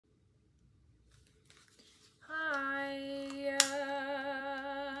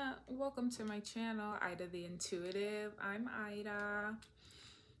welcome to my channel, Ida the Intuitive. I'm Ida.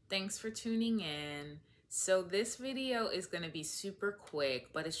 Thanks for tuning in. So this video is going to be super quick,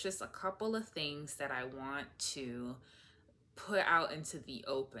 but it's just a couple of things that I want to put out into the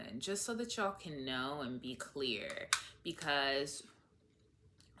open, just so that y'all can know and be clear, because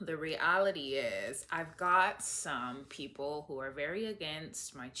the reality is I've got some people who are very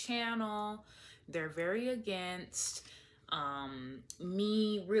against my channel. They're very against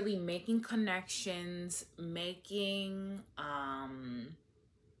me really making connections,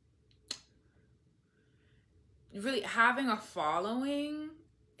 really having a following.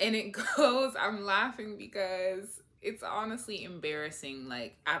 And it goes, I'm laughing because it's honestly embarrassing,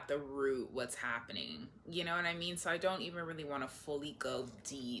 like at the root what's happening, you know what I mean? So I don't even really want to fully go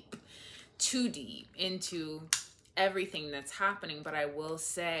too deep into everything that's happening, but I will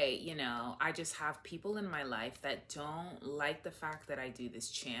say, you know, I just have people in my life that don't like the fact that I do this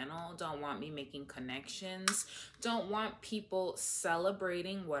channel, don't want me making connections, don't want people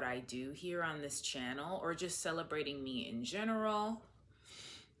celebrating what I do here on this channel, or just celebrating me in general.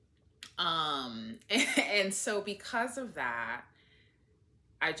 And so because of that,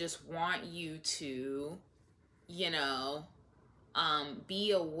 I just want you to, you know,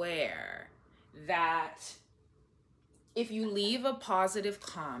 be aware that if you leave a positive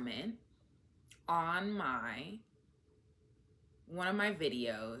comment on one of my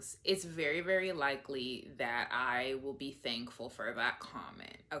videos, it's very, very likely that I will be thankful for that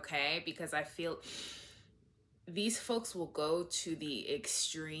comment, okay? Because I feel these folks will go to the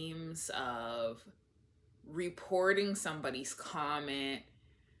extremes of reporting somebody's comment,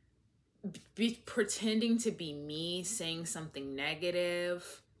 pretending to be me saying something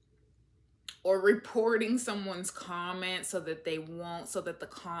negative, or reporting someone's comment so that the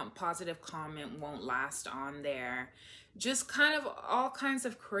positive comment won't last on there. Just kind of all kinds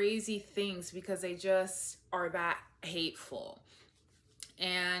of crazy things, because they just are that hateful.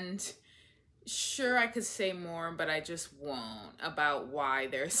 And sure, I could say more, but I just won't, about why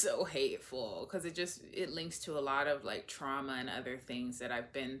they're so hateful, because it links to a lot of like trauma and other things that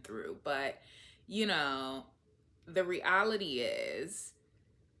I've been through. But you know, the reality is,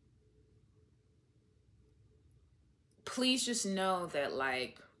 please just know that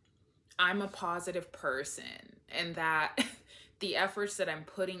like I'm a positive person, and that the efforts that I'm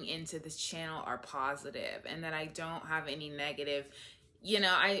putting into this channel are positive, and that I don't have any negative, you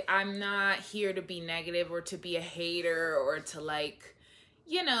know, I'm not here to be negative or to be a hater or to like,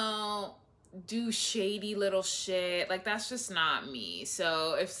 you know, do shady little shit. Like, that's just not me.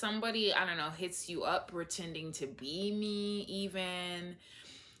 So if somebody, I don't know, hits you up pretending to be me, even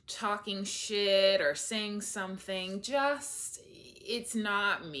talking shit or saying something, it's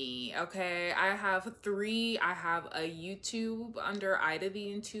not me, okay? I have a YouTube under Ida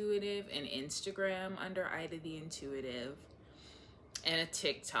the Intuitive, an Instagram under Ida the Intuitive, and a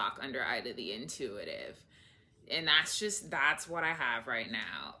TikTok under Ida the Intuitive. And that's what I have right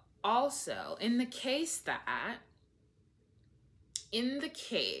now. Also, in the case that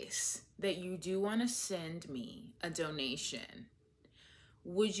you do want to send me a donation,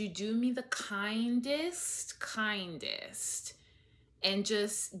 would you do me the kindest, and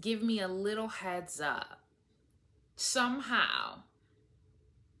just give me a little heads up somehow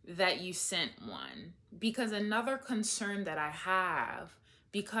that you sent one? Because another concern that I have,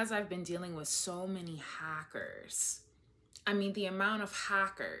 because I've been dealing with so many hackers, I mean, the amount of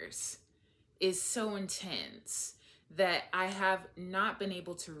hackers is so intense that I have not been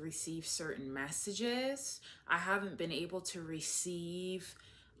able to receive certain messages. I haven't been able to receive,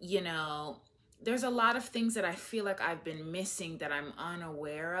 you know, there's a lot of things that I feel like I've been missing that I'm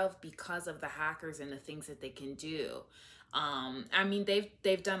unaware of because of the hackers and the things that they can do. I mean,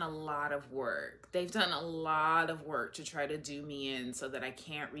 they've done a lot of work. They've done a lot of work to try to do me in so that I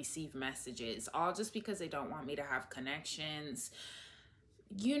can't receive messages, all just because they don't want me to have connections.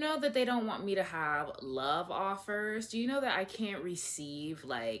 You know that they don't want me to have love offers. Do you know that I can't receive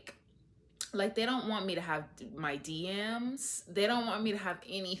like they don't want me to have my DMs. They don't want me to have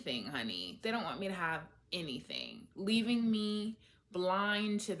anything, honey. They don't want me to have anything. Leaving me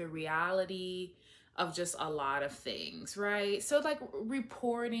blind to the reality of just a lot of things, right? So like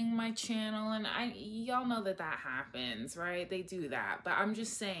reporting my channel, and y'all know that happens, right? They do that. But I'm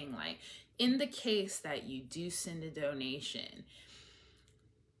just saying, like, in the case that you do send a donation,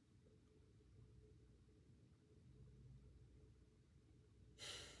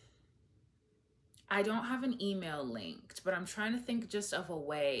 I don't have an email linked, but I'm trying to think just of a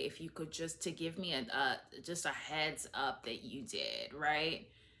way, if you could just to give me just a heads up that you did, right?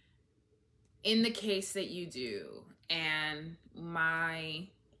 In the case that you do, and my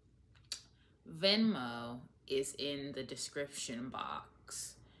Venmo is in the description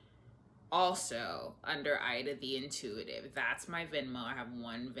box. Also, under Ida the Intuitive. That's my Venmo. I have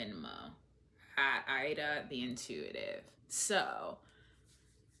one Venmo at Ida the Intuitive. So,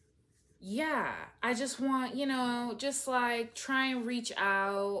 yeah, I just want, you know, just like try and reach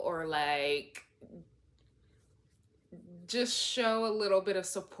out, or like just show a little bit of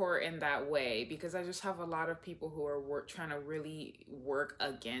support in that way, because I just have a lot of people who are trying to really work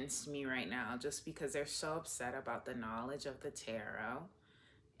against me right now, just because they're so upset about the knowledge of the tarot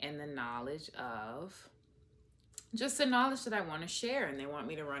and the knowledge of just the knowledge that I want to share, and they want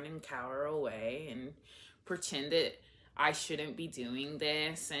me to run and cower away and pretend that I shouldn't be doing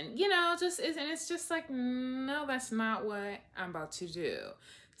this, and you know, and it's just like, no, that's not what I'm about to do.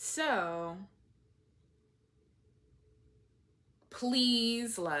 So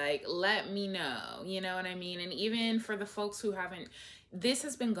please, like, let me know, you know what I mean? And even for the folks who haven't, this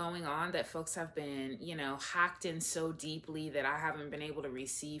has been going on, that folks have been, you know, hacked in so deeply that I haven't been able to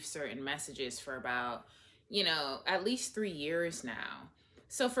receive certain messages for about, you know, at least 3 years now.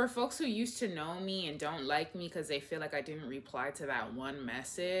 So for folks who used to know me and don't like me because they feel like I didn't reply to that one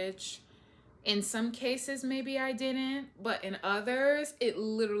message, in some cases, maybe I didn't, but in others, it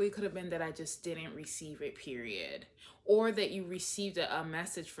literally could have been that I just didn't receive it, period. Or that you received a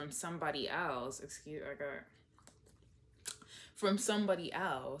message from somebody else, from somebody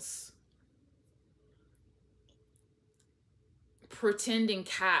else, pretending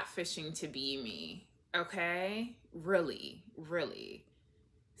catfishing to be me, okay? Really, really.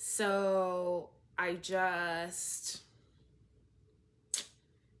 So I just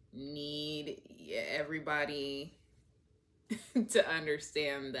need everybody to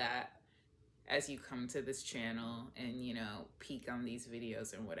understand that as you come to this channel and, you know, peek on these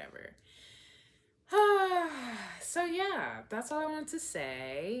videos and whatever. So yeah, that's all I want to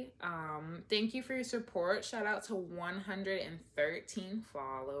say. Thank you for your support. Shout out to 113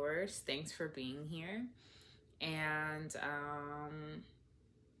 followers. Thanks for being here. And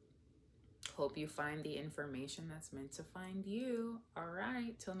hope you find the information that's meant to find you. All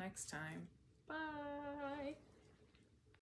right, till next time. Bye.